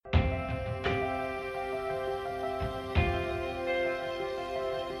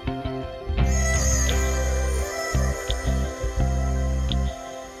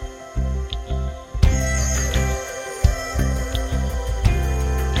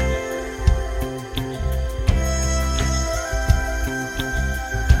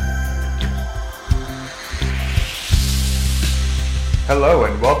Hello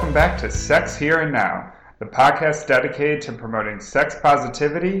and welcome back to Sex Here and Now, the podcast dedicated to promoting sex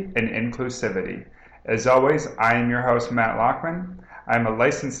positivity and inclusivity. As always, I am your host, Matt Lockman. I am a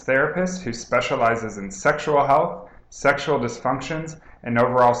licensed therapist who specializes in sexual health, sexual dysfunctions, and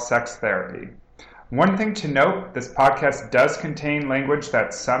overall sex therapy. One thing to note, this podcast does contain language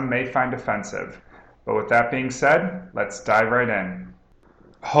that some may find offensive. But with that being said, let's dive right in.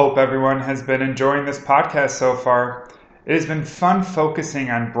 Hope everyone has been enjoying this podcast so far. It has been fun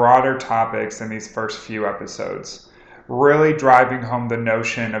focusing on broader topics in these first few episodes. Really driving home the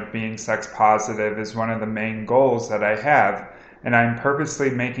notion of being sex positive is one of the main goals that I have, and I'm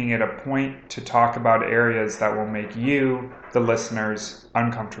purposely making it a point to talk about areas that will make you, the listeners,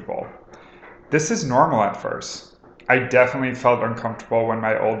 uncomfortable. This is normal at first. I definitely felt uncomfortable when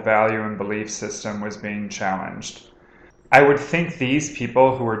my old value and belief system was being challenged. I would think these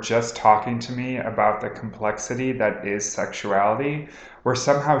people who were just talking to me about the complexity that is sexuality were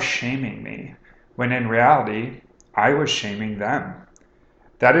somehow shaming me, when in reality, I was shaming them.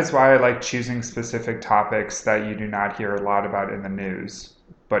 That is why I like choosing specific topics that you do not hear a lot about in the news,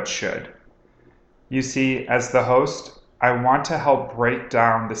 but should. You see, as the host, I want to help break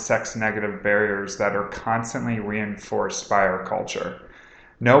down the sex-negative barriers that are constantly reinforced by our culture.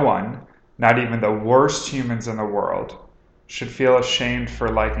 No one, not even the worst humans in the world, should feel ashamed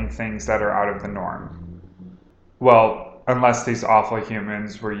for liking things that are out of the norm. Well, unless these awful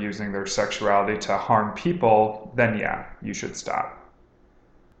humans were using their sexuality to harm people, then yeah, you should stop.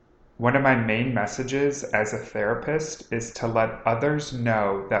 One of my main messages as a therapist is to let others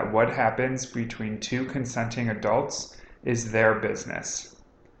know that what happens between two consenting adults is their business.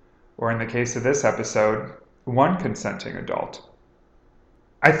 Or in the case of this episode, one consenting adult.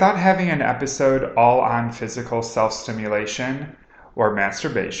 I thought having an episode all on physical self-stimulation or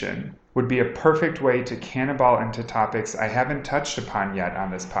masturbation would be a perfect way to cannonball into topics I haven't touched upon yet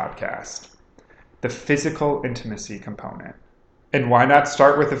on this podcast. The physical intimacy component. And why not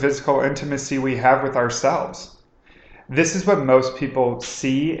start with the physical intimacy we have with ourselves? This is what most people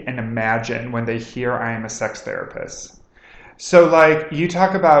see and imagine when they hear I am a sex therapist. So like, you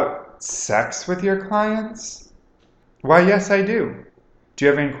talk about sex with your clients? Why, yes, I do. Do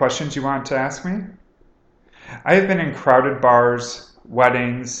you have any questions you want to ask me? I have been in crowded bars,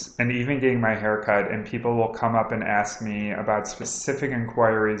 weddings, and even getting my hair cut, and people will come up and ask me about specific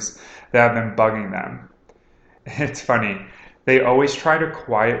inquiries that have been bugging them. It's funny. They always try to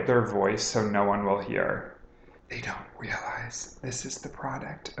quiet their voice so no one will hear. They don't realize this is the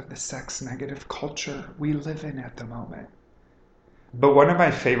product of the sex-negative culture we live in at the moment. But one of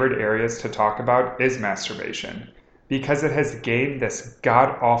my favorite areas to talk about is masturbation, because it has gained this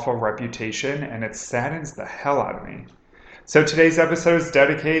god-awful reputation and it saddens the hell out of me. So today's episode is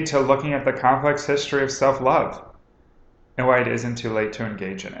dedicated to looking at the complex history of self-love and why it isn't too late to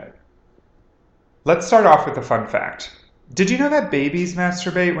engage in it. Let's start off with a fun fact. Did you know that babies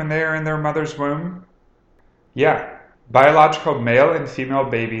masturbate when they are in their mother's womb? Yeah, biological male and female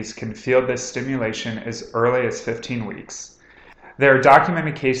babies can feel this stimulation as early as 15 weeks. There are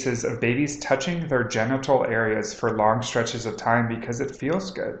documented cases of babies touching their genital areas for long stretches of time because it feels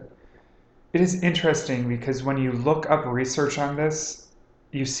good. It is interesting because when you look up research on this,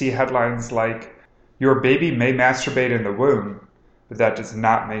 you see headlines like, "Your baby may masturbate in the womb, but that does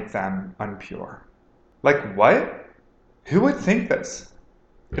not make them unpure." Like what? Who would think this?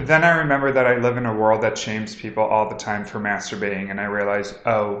 Then I remember that I live in a world that shames people all the time for masturbating, and I realized,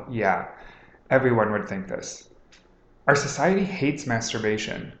 oh yeah, everyone would think this. Our society hates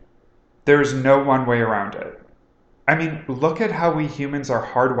masturbation. There is no one way around it. I mean, look at how we humans are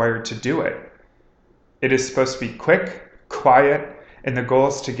hardwired to do it. It is supposed to be quick, quiet, and the goal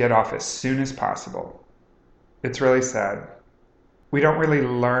is to get off as soon as possible. It's really sad. We don't really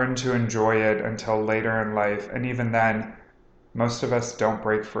learn to enjoy it until later in life, and even then, most of us don't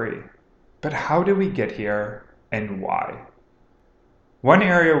break free. But how do we get here, and why? One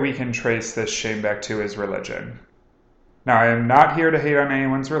area we can trace this shame back to is religion. Now, I am not here to hate on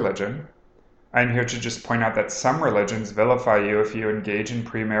anyone's religion. I am here to just point out that some religions vilify you if you engage in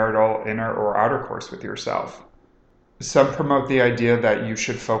premarital inner or outer course with yourself. Some promote the idea that you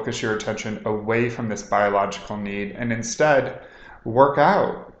should focus your attention away from this biological need and instead work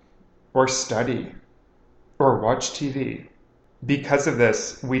out, or study, or watch TV. Because of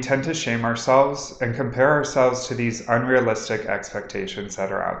this, we tend to shame ourselves and compare ourselves to these unrealistic expectations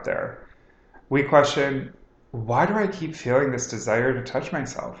that are out there. We question, why do I keep feeling this desire to touch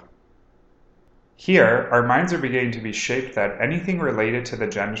myself? Here, our minds are beginning to be shaped that anything related to the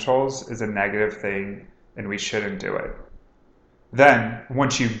genitals is a negative thing and we shouldn't do it. Then,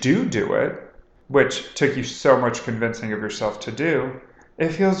 once you do it, which took you so much convincing of yourself to do, it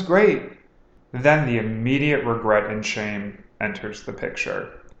feels great. Then the immediate regret and shame enters the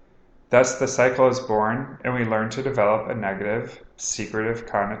picture. Thus, the cycle is born, and we learn to develop a negative, secretive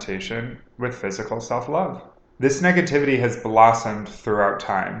connotation with physical self-love. This negativity has blossomed throughout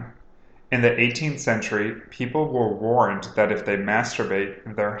time. In the 18th century, people were warned that if they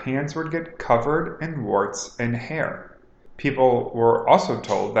masturbate, their hands would get covered in warts and hair. People were also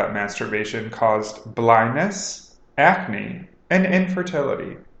told that masturbation caused blindness, acne, and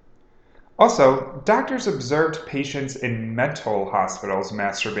infertility. Also, doctors observed patients in mental hospitals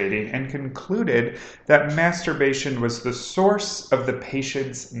masturbating and concluded that masturbation was the source of the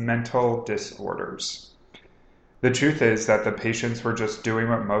patient's mental disorders. The truth is that the patients were just doing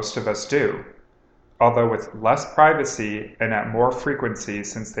what most of us do, although with less privacy and at more frequency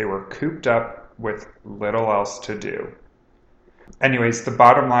since they were cooped up with little else to do. Anyways, the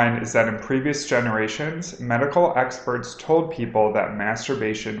bottom line is that in previous generations, medical experts told people that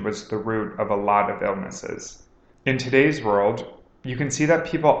masturbation was the root of a lot of illnesses. In today's world, you can see that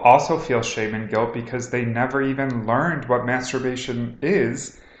people also feel shame and guilt because they never even learned what masturbation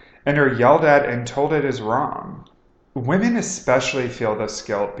is and are yelled at and told it is wrong. Women especially feel this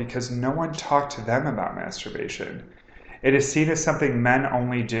guilt because no one talked to them about masturbation. It is seen as something men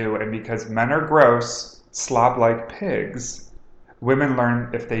only do, and because men are gross, slob like pigs, women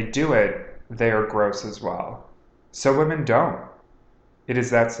learn if they do it, they are gross as well. So women don't. It is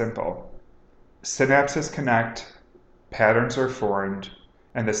that simple. Synapses connect, patterns are formed,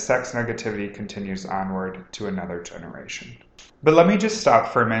 and the sex negativity continues onward to another generation. But let me just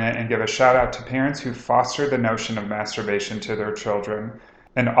stop for a minute and give a shout out to parents who foster the notion of masturbation to their children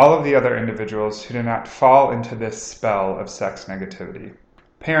and all of the other individuals who do not fall into this spell of sex negativity.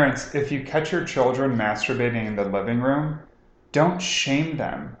 Parents, if you catch your children masturbating in the living room, don't shame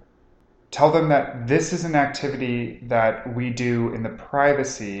them. Tell them that this is an activity that we do in the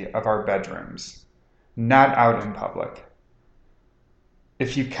privacy of our bedrooms, not out in public.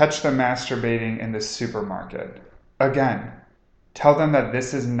 If you catch them masturbating in the supermarket, again, tell them that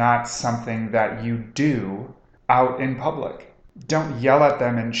this is not something that you do out in public. Don't yell at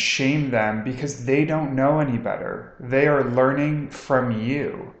them and shame them because they don't know any better. They are learning from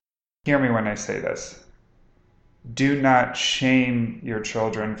you. Hear me when I say this. Do not shame your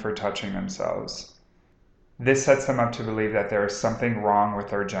children for touching themselves. This sets them up to believe that there is something wrong with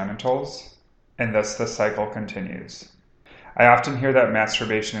their genitals, and thus the cycle continues. I often hear that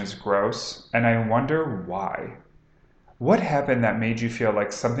masturbation is gross, and I wonder why. What happened that made you feel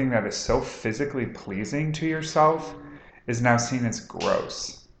like something that is so physically pleasing to yourself is now seen as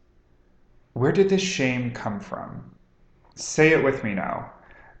gross? Where did this shame come from? Say it with me now.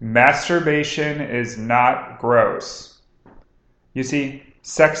 Masturbation is not gross. You see,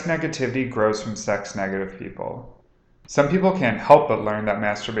 sex negativity grows from sex negative people. Some people can't help but learn that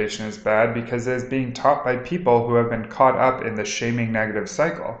masturbation is bad because it is being taught by people who have been caught up in the shaming negative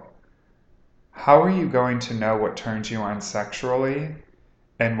cycle. How are you going to know what turns you on sexually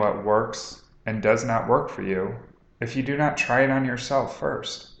and what works and does not work for you if you do not try it on yourself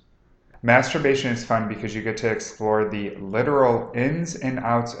first? Masturbation is fun because you get to explore the literal ins and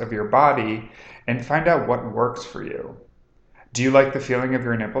outs of your body and find out what works for you. Do you like the feeling of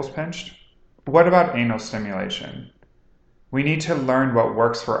your nipples pinched? What about anal stimulation? We need to learn what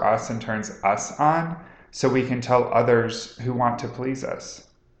works for us and turns us on so we can tell others who want to please us.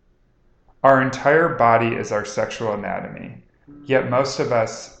 Our entire body is our sexual anatomy, yet most of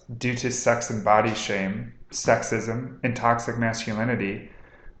us, due to sex and body shame, sexism, and toxic masculinity,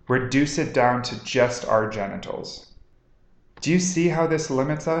 reduce it down to just our genitals. Do you see how this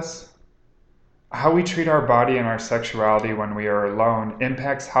limits us? How we treat our body and our sexuality when we are alone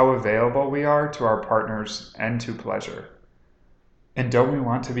impacts how available we are to our partners and to pleasure. And don't we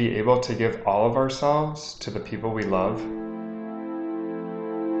want to be able to give all of ourselves to the people we love?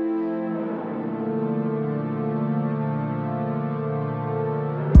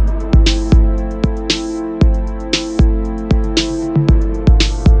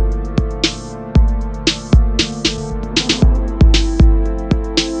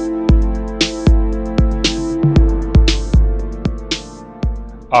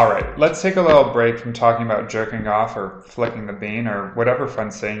 Alright, let's take a little break from talking about jerking off or flicking the bean or whatever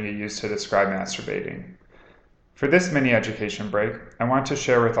fun saying you use to describe masturbating. For this mini education break, I want to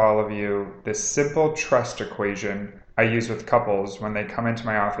share with all of you this simple trust equation I use with couples when they come into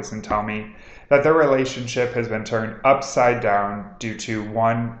my office and tell me that their relationship has been turned upside down due to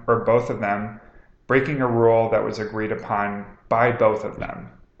one or both of them breaking a rule that was agreed upon by both of them.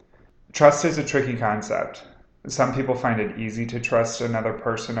 Trust is a tricky concept. Some people find it easy to trust another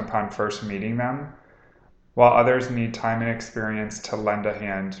person upon first meeting them, while others need time and experience to lend a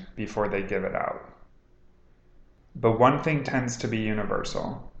hand before they give it out. But one thing tends to be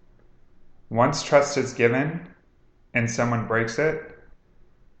universal. Once trust is given and someone breaks it,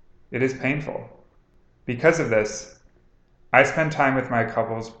 it is painful. Because of this, I spend time with my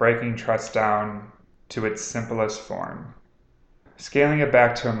couples breaking trust down to its simplest form, scaling it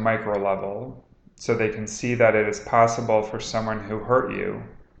back to a micro level so they can see that it is possible for someone who hurt you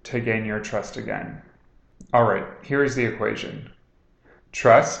to gain your trust again. All right, here's the equation.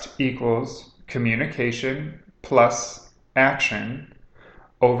 Trust equals communication plus action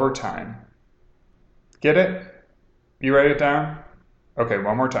over time. Get it? You write it down? Okay,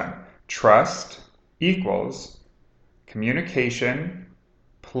 one more time. Trust equals communication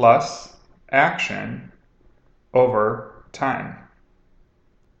plus action over time.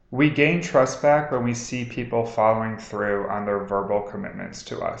 We gain trust back when we see people following through on their verbal commitments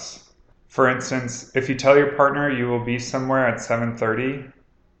to us. For instance, if you tell your partner you will be somewhere at 7:30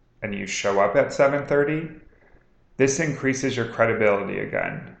 and you show up at 7:30, this increases your credibility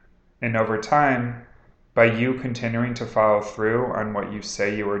again. And over time, by you continuing to follow through on what you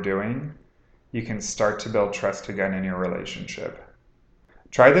say you are doing, you can start to build trust again in your relationship.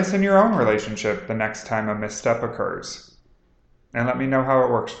 Try this in your own relationship the next time a misstep occurs, and let me know how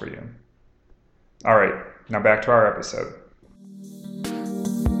it works for you. All right, now back to our episode.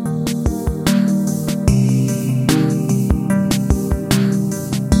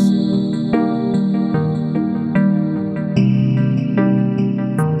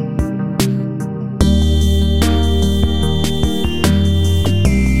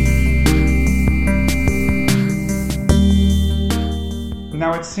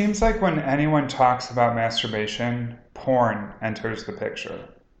 Now, it seems like when anyone talks about masturbation, porn enters the picture.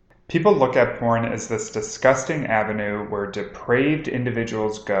 People look at porn as this disgusting avenue where depraved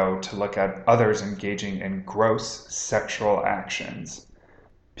individuals go to look at others engaging in gross sexual actions.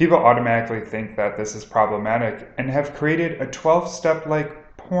 People automatically think that this is problematic and have created a 12-step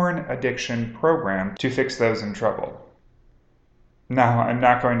porn addiction program to fix those in trouble. Now, I'm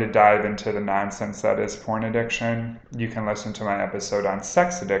not going to dive into the nonsense that is porn addiction. You can listen to my episode on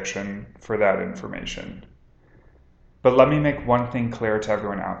sex addiction for that information. But let me make one thing clear to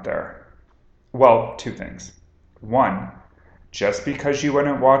everyone out there. Well, two things. One, just because you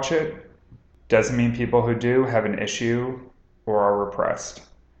wouldn't watch it doesn't mean people who do have an issue or are repressed.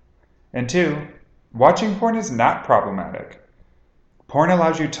 And two, watching porn is not problematic. Porn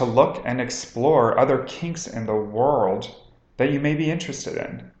allows you to look and explore other kinks in the world that you may be interested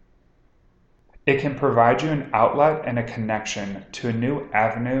in. It can provide you an outlet and a connection to a new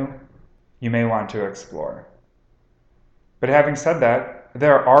avenue you may want to explore. But having said that,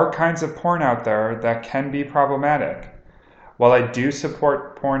 there are kinds of porn out there that can be problematic. While I do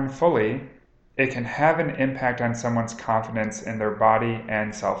support porn fully, it can have an impact on someone's confidence in their body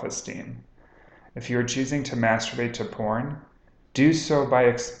and self-esteem. If you are choosing to masturbate to porn, do so by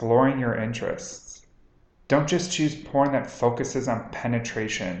exploring your interests. Don't just choose porn that focuses on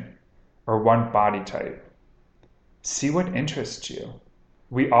penetration or one body type. See what interests you.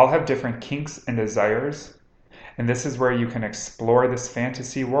 We all have different kinks and desires, and this is where you can explore this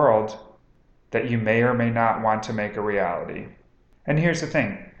fantasy world that you may or may not want to make a reality. And here's the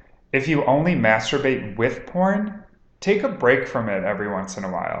thing. If you only masturbate with porn, take a break from it every once in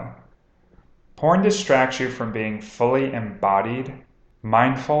a while. Porn distracts you from being fully embodied,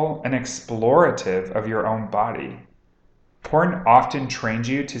 mindful, and explorative of your own body. Porn often trains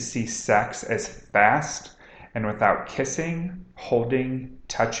you to see sex as fast and without kissing, holding,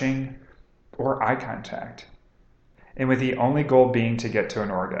 touching, or eye contact, and with the only goal being to get to an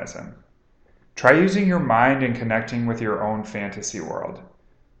orgasm. Try using your mind and connecting with your own fantasy world.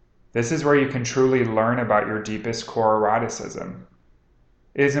 This is where you can truly learn about your deepest core eroticism.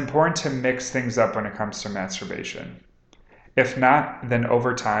 It is important to mix things up when it comes to masturbation. If not, then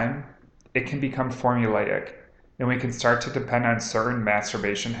over time, it can become formulaic, and we can start to depend on certain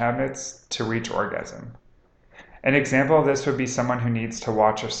masturbation habits to reach orgasm. An example of this would be someone who needs to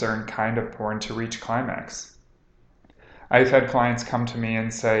watch a certain kind of porn to reach climax. I've had clients come to me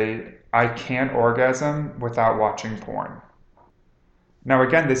and say, I can't orgasm without watching porn. Now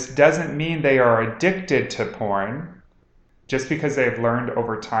again, this doesn't mean they are addicted to porn. Just because they've learned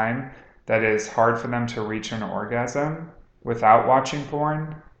over time that it is hard for them to reach an orgasm without watching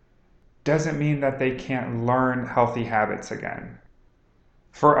porn doesn't mean that they can't learn healthy habits again.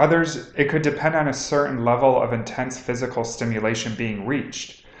 For others, it could depend on a certain level of intense physical stimulation being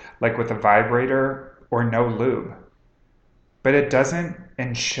reached, like with a vibrator or no lube. But it doesn't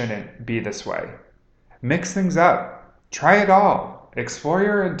and shouldn't be this way. Mix things up. Try it all. Explore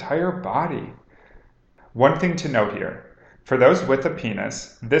your entire body. One thing to note here. For those with a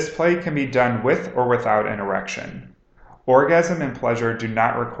penis, this play can be done with or without an erection. Orgasm and pleasure do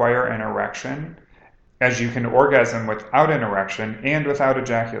not require an erection, as you can orgasm without an erection and without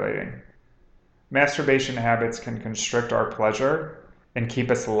ejaculating. Masturbation habits can constrict our pleasure and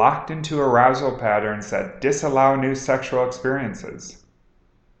keep us locked into arousal patterns that disallow new sexual experiences.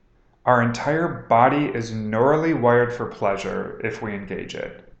 Our entire body is neurally wired for pleasure if we engage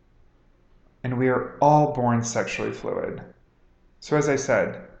it. And we are all born sexually fluid. So as I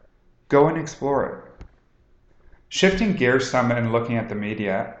said, go and explore it. Shifting gears some and looking at the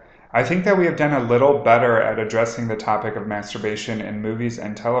media, I think that we have done a little better at addressing the topic of masturbation in movies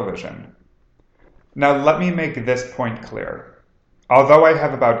and television. Now let me make this point clear. Although I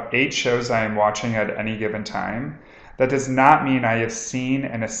have about 8 shows I am watching at any given time, that does not mean I have seen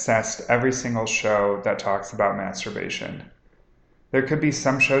and assessed every single show that talks about masturbation. There could be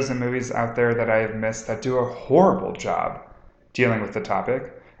some shows and movies out there that I have missed that do a horrible job dealing with the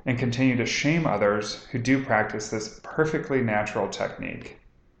topic and continue to shame others who do practice this perfectly natural technique.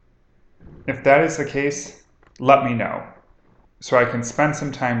 If that is the case, let me know, so I can spend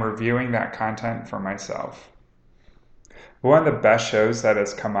some time reviewing that content for myself. One of the best shows that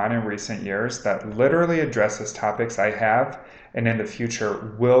has come on in recent years that literally addresses topics I have and in the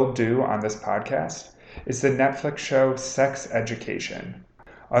future will do on this podcast is the Netflix show Sex Education.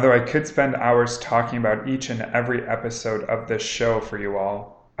 Although I could spend hours talking about each and every episode of this show for you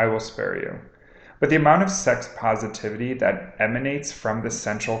all, I will spare you. But the amount of sex positivity that emanates from the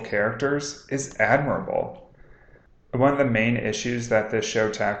central characters is admirable. One of the main issues that this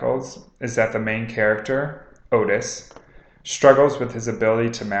show tackles is that the main character, Otis, struggles with his ability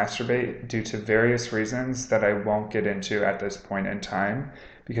to masturbate due to various reasons that I won't get into at this point in time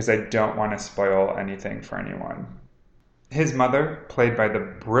because I don't want to spoil anything for anyone. His mother, played by the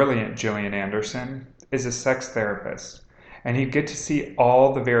brilliant Gillian Anderson, is a sex therapist, and you get to see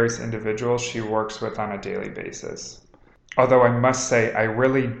all the various individuals she works with on a daily basis. Although I must say I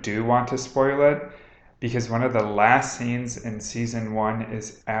really do want to spoil it, because one of the last scenes in season 1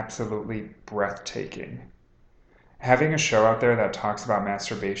 is absolutely breathtaking. Having a show out there that talks about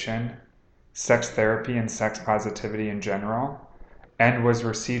masturbation, sex therapy, and sex positivity in general, and was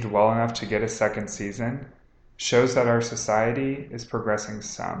received well enough to get a second season, shows that our society is progressing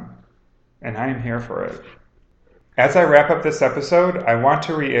some, and I am here for it. As I wrap up this episode, I want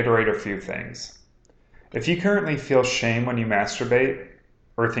to reiterate a few things. If you currently feel shame when you masturbate,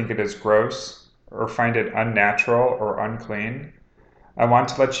 or think it is gross, or find it unnatural or unclean, I want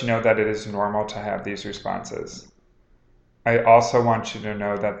to let you know that it is normal to have these responses. I also want you to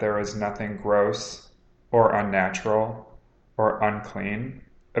know that there is nothing gross or unnatural or unclean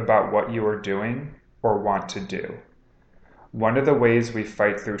about what you are doing or want to do. One of the ways we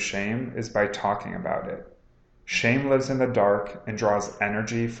fight through shame is by talking about it. Shame lives in the dark and draws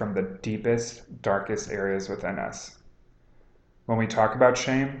energy from the deepest, darkest areas within us. When we talk about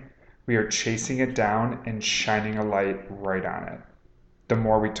shame, we are chasing it down and shining a light right on it. The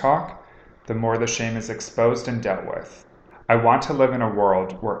more we talk, the more the shame is exposed and dealt with. I want to live in a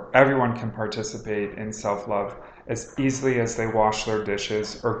world where everyone can participate in self-love as easily as they wash their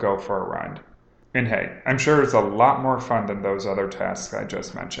dishes or go for a run. And hey, I'm sure it's a lot more fun than those other tasks I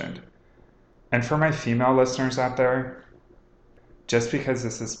just mentioned. And for my female listeners out there, just because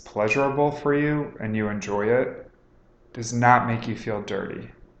this is pleasurable for you and you enjoy it, does not make you feel dirty.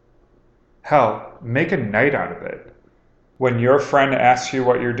 Hell, make a night out of it. When your friend asks you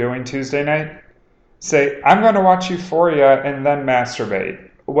what you're doing Tuesday night, say, I'm going to watch Euphoria and then masturbate.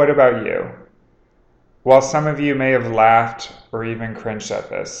 What about you? While some of you may have laughed or even cringed at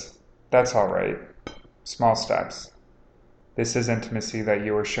this, that's all right. Small steps. This is intimacy that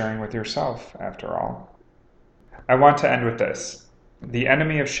you are sharing with yourself, after all. I want to end with this. The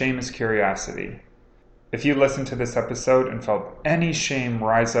enemy of shame is curiosity. If you listened to this episode and felt any shame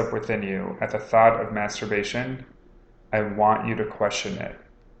rise up within you at the thought of masturbation, I want you to question it.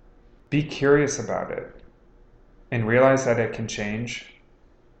 Be curious about it and realize that it can change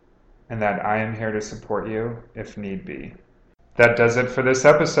and that I am here to support you if need be. That does it for this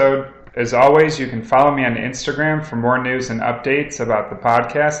episode. As always, you can follow me on Instagram for more news and updates about the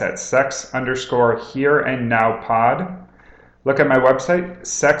podcast at sex_here-and-now-pod. Look at my website,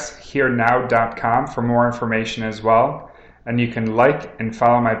 sexherenow.com, for more information as well. And you can like and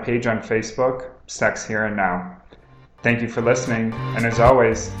follow my page on Facebook, Sex Here and Now. Thank you for listening, and as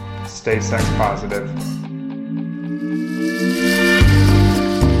always, stay sex positive.